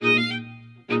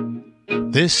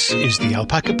This is the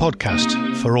Alpaca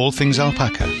Podcast for all things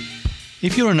alpaca.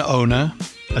 If you're an owner,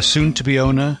 a soon-to-be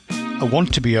owner, a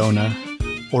want-to-be owner,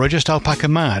 or are just alpaca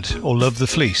mad or love the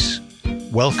fleece,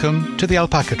 welcome to the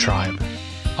Alpaca Tribe.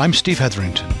 I'm Steve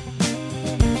Hetherington.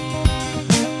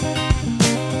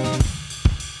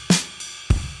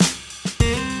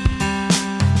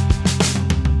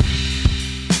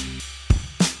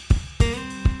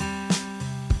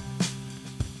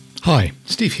 Hi,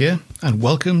 Steve here, and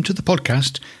welcome to the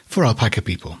podcast for alpaca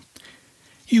people.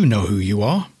 You know who you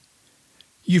are.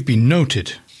 You've been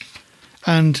noted.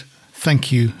 And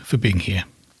thank you for being here.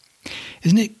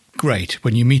 Isn't it great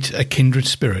when you meet a kindred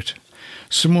spirit,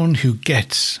 someone who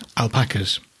gets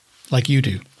alpacas, like you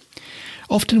do?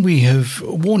 Often we have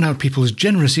worn out people's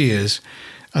generous ears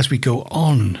as we go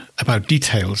on about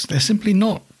details they're simply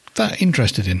not that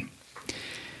interested in.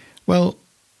 Well,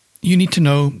 you need to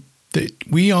know that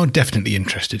we are definitely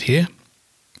interested here.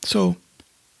 So,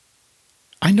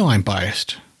 I know I'm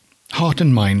biased, heart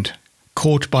and mind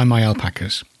caught by my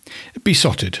alpacas.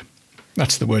 Besotted.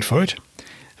 That's the word for it.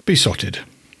 Besotted.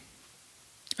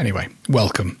 Anyway,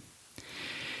 welcome.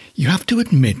 You have to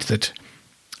admit that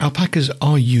alpacas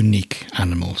are unique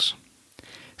animals.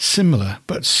 Similar,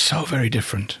 but so very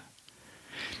different.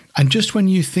 And just when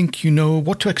you think you know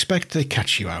what to expect, they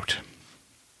catch you out.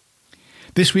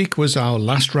 This week was our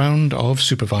last round of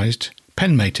supervised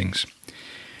pen-matings.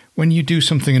 When you do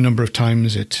something a number of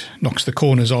times, it knocks the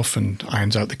corners off and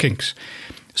irons out the kinks.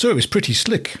 So it was pretty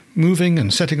slick, moving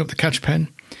and setting up the catch pen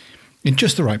in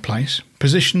just the right place,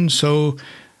 positioned so,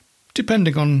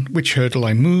 depending on which hurdle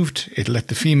I moved, it let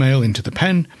the female into the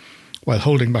pen while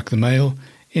holding back the male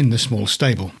in the small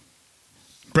stable.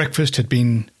 Breakfast had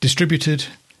been distributed,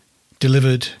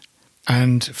 delivered,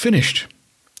 and finished.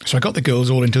 So I got the girls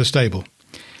all into the stable.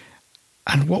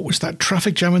 And what was that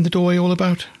traffic jam in the doorway all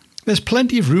about? There's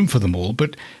plenty of room for them all,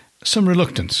 but some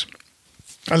reluctance.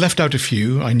 I left out a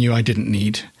few I knew I didn't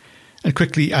need, and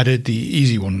quickly added the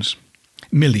easy ones.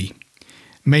 Millie,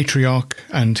 matriarch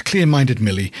and clear-minded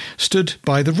Millie, stood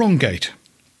by the wrong gate.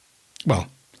 Well,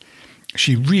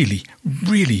 she really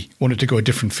wanted to go a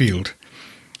different field.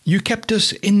 You kept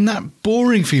us in that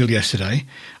boring field yesterday.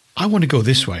 I want to go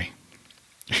this way.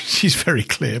 She's very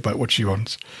clear about what she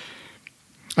wants.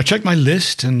 I checked my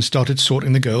list and started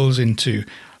sorting the girls into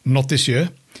not this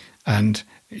year and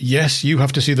yes, you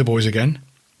have to see the boys again.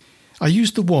 I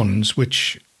used the ones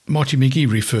which Marty McGee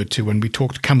referred to when we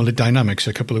talked camelid dynamics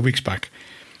a couple of weeks back.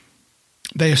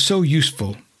 They are so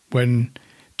useful when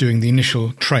doing the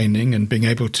initial training and being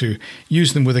able to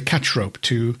use them with a catch rope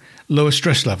to lower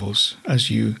stress levels as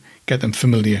you get them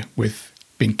familiar with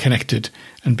being connected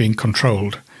and being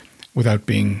controlled without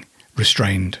being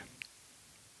restrained.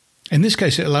 In this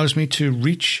case, it allows me to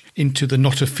reach into the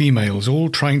knot of females, all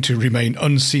trying to remain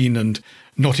unseen and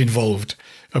not involved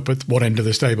up at one end of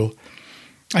the stable.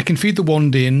 I can feed the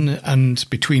wand in and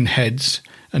between heads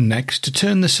and necks to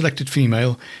turn the selected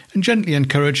female and gently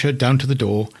encourage her down to the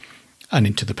door and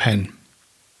into the pen.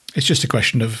 It's just a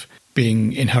question of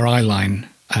being in her eye line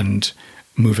and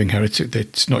moving her.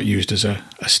 It's not used as a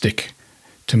stick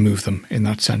to move them in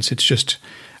that sense. It's just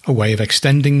a way of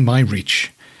extending my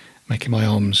reach, making my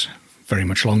arms very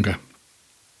much longer.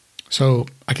 So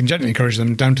I can gently encourage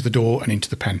them down to the door and into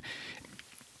the pen.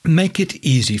 Make it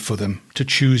easy for them to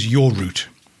choose your route.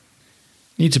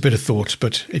 Needs a bit of thought,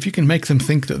 but if you can make them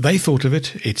think that they thought of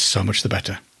it, it's so much the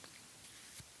better.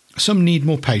 Some need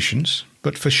more patience,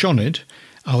 but for Shonid,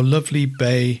 our lovely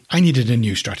bay, I needed a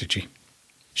new strategy.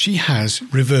 She has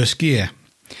reverse gear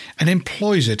and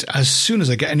employs it as soon as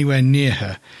I get anywhere near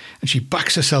her, and she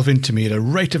backs herself into me at a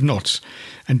rate of knots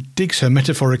and digs her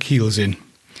metaphoric heels in.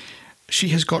 She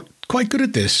has got quite good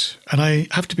at this, and I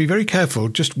have to be very careful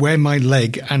just where my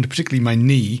leg, and particularly my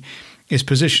knee, is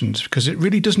positioned, because it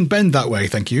really doesn't bend that way,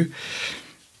 thank you.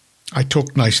 I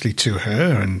talked nicely to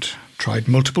her and tried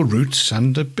multiple routes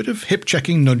and a bit of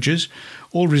hip-checking nudges,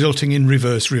 all resulting in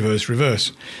reverse,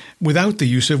 without the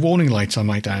use of warning lights, I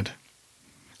might add.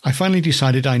 I finally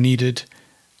decided I needed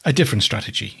a different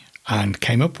strategy and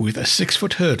came up with a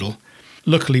 6-foot hurdle.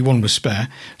 Luckily, one was spare,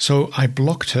 so I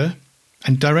blocked her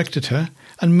and directed her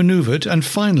and manoeuvred and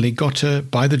finally got her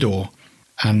by the door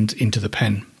and into the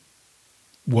pen.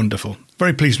 Wonderful.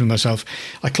 Very pleased with myself.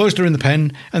 I closed her in the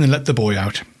pen and then let the boy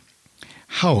out.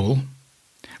 Howl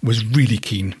was really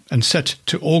keen and set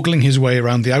to ogling his way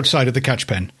around the outside of the catch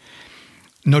pen.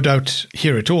 No doubt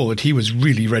here at all that he was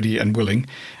really ready and willing,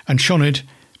 and Shonid,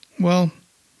 well,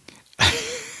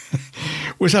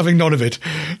 was having none of it,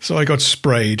 so I got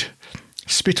sprayed.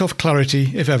 Spit off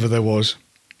clarity, if ever there was.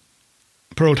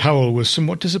 Poor old Howell was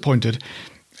somewhat disappointed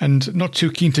and not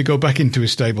too keen to go back into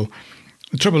his stable,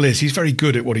 The trouble is he's very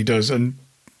good at what he does and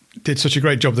did such a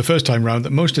great job the first time round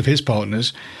that most of his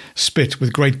partners spit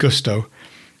with great gusto,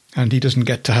 and he doesn't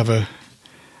get to have a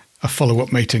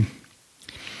follow-up mating.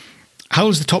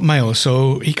 Howl's the top male,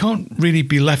 so he can't really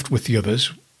be left with the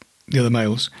other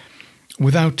males,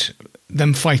 without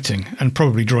them fighting and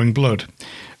probably drawing blood.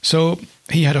 So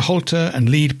he had a halter and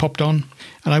lead popped on,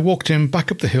 and I walked him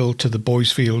back up the hill to the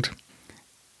boys' field.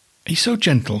 He's so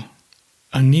gentle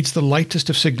and needs the lightest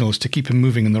of signals to keep him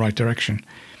moving in the right direction.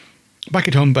 Back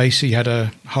at home base, he had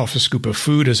half a scoop of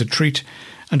food as a treat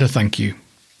and a thank you.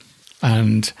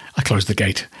 And I closed the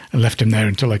gate and left him there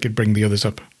until I could bring the others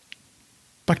up.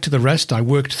 Back to the rest, I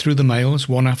worked through the males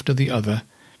one after the other,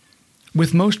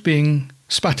 with most being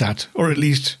spat at, or at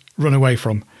least run away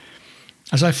from.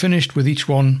 As I finished with each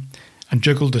one and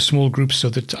juggled the small groups so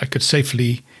that I could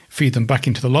safely feed them back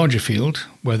into the larger field,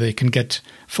 where they can get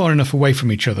far enough away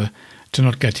from each other to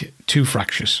not get too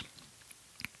fractious.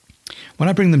 When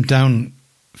I bring them down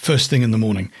first thing in the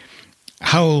morning,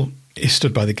 Howl is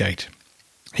stood by the gate.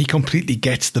 He completely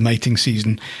gets the mating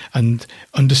season and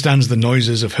understands the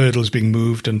noises of hurdles being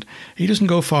moved, and he doesn't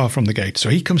go far from the gate, so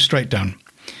he comes straight down.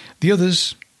 The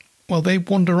others, well, they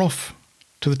wander off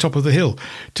to the top of the hill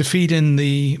to feed in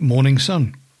the morning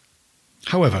sun.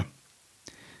 However,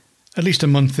 at least a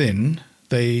month in,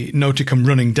 they know to come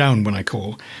running down when I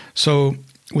call, so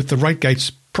with the right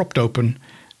gates propped open,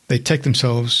 they take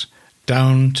themselves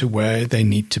down to where they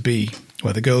need to be,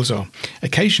 where the girls are.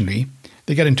 Occasionally,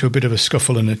 they get into a bit of a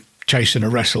scuffle and a chase and a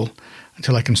wrestle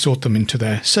until I can sort them into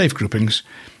their safe groupings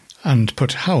and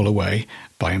put Howl away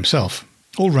by himself.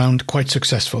 All round quite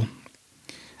successful.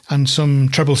 And some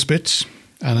treble spits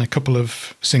and a couple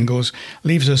of singles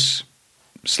leaves us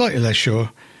slightly less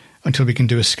sure until we can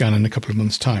do a scan in a couple of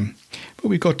months' time. But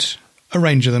we've got a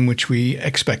range of them which we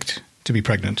expect to be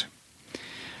pregnant.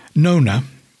 Nona,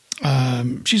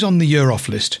 she's on the year-off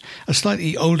list. A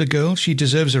slightly older girl, she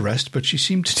deserves a rest, but she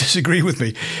seemed to disagree with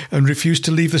me and refused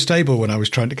to leave the stable when I was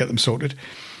trying to get them sorted.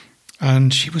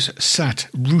 And she was sat,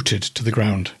 rooted to the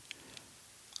ground.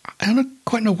 I don't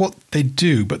quite know what they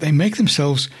do, but they make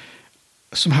themselves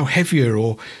somehow heavier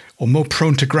or more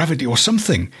prone to gravity or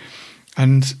something.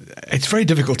 And it's very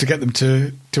difficult to get them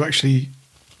to actually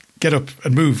get up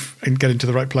and move and get into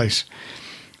the right place.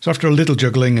 So after a little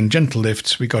juggling and gentle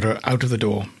lifts, we got her out of the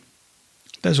door.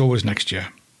 There's always next year.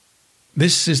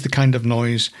 This is the kind of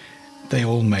noise they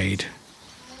all made.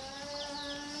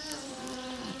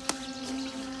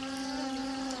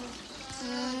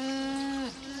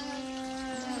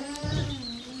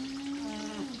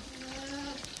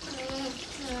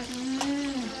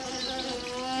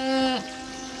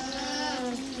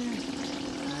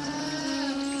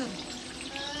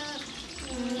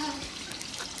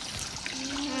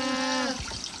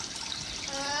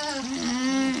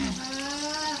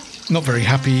 Not very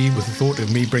happy with the thought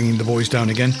of me bringing the boys down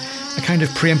again, a kind of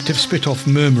preemptive spit-off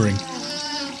murmuring.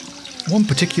 One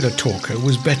particular talker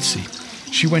was Betsy.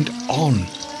 She went on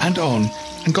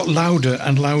and got louder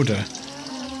and louder.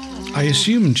 I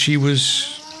assumed she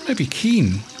was maybe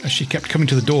keen, as she kept coming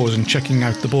to the doors and checking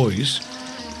out the boys.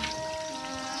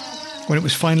 When it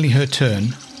was finally her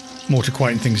turn, more to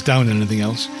quieten things down than anything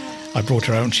else, I brought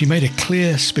her out and she made a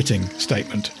clear spitting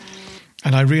statement.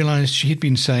 And I realised she had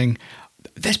been saying,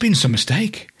 "There's been some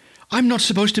mistake. I'm not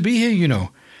supposed to be here, you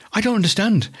know. I don't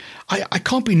understand. I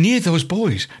can't be near those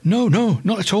boys. No,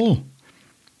 not at all."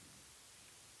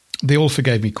 They all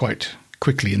forgave me quite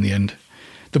quickly in the end.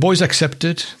 The boys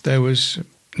accepted there was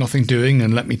nothing doing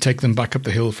and let me take them back up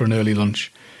the hill for an early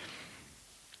lunch,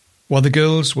 while the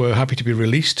girls were happy to be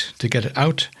released to get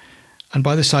out and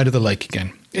by the side of the lake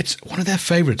again. It's one of their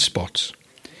favourite spots.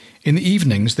 In the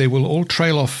evenings, they will all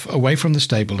trail off away from the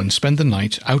stable and spend the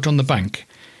night out on the bank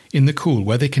in the cool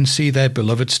where they can see their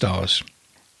beloved stars.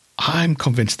 I'm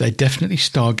convinced they're definitely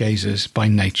stargazers by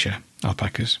nature,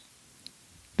 alpacas.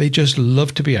 They just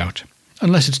love to be out,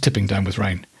 unless it's tipping down with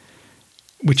rain,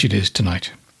 which it is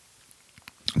tonight.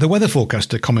 The weather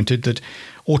forecaster commented that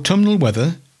autumnal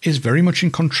weather is very much in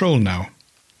control now.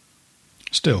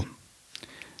 Still,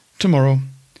 tomorrow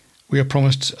we are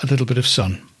promised a little bit of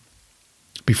sun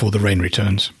before the rain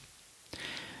returns.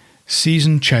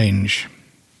 Season change,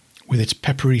 with its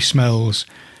peppery smells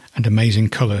and amazing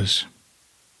colours.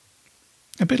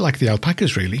 A bit like the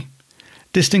alpacas, really.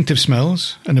 Distinctive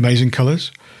smells and amazing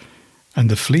colours, and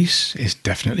the fleece is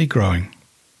definitely growing.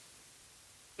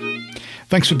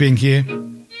 Thanks for being here.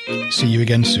 See you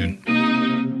again soon.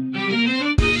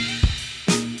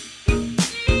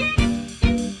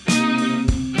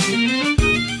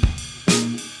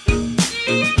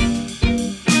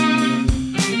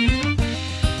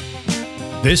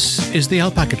 This is the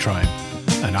Alpaca Tribe,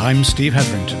 And I'm Steve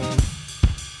Hetherington.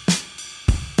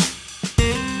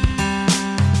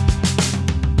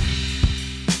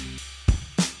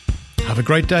 Have a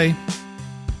great day.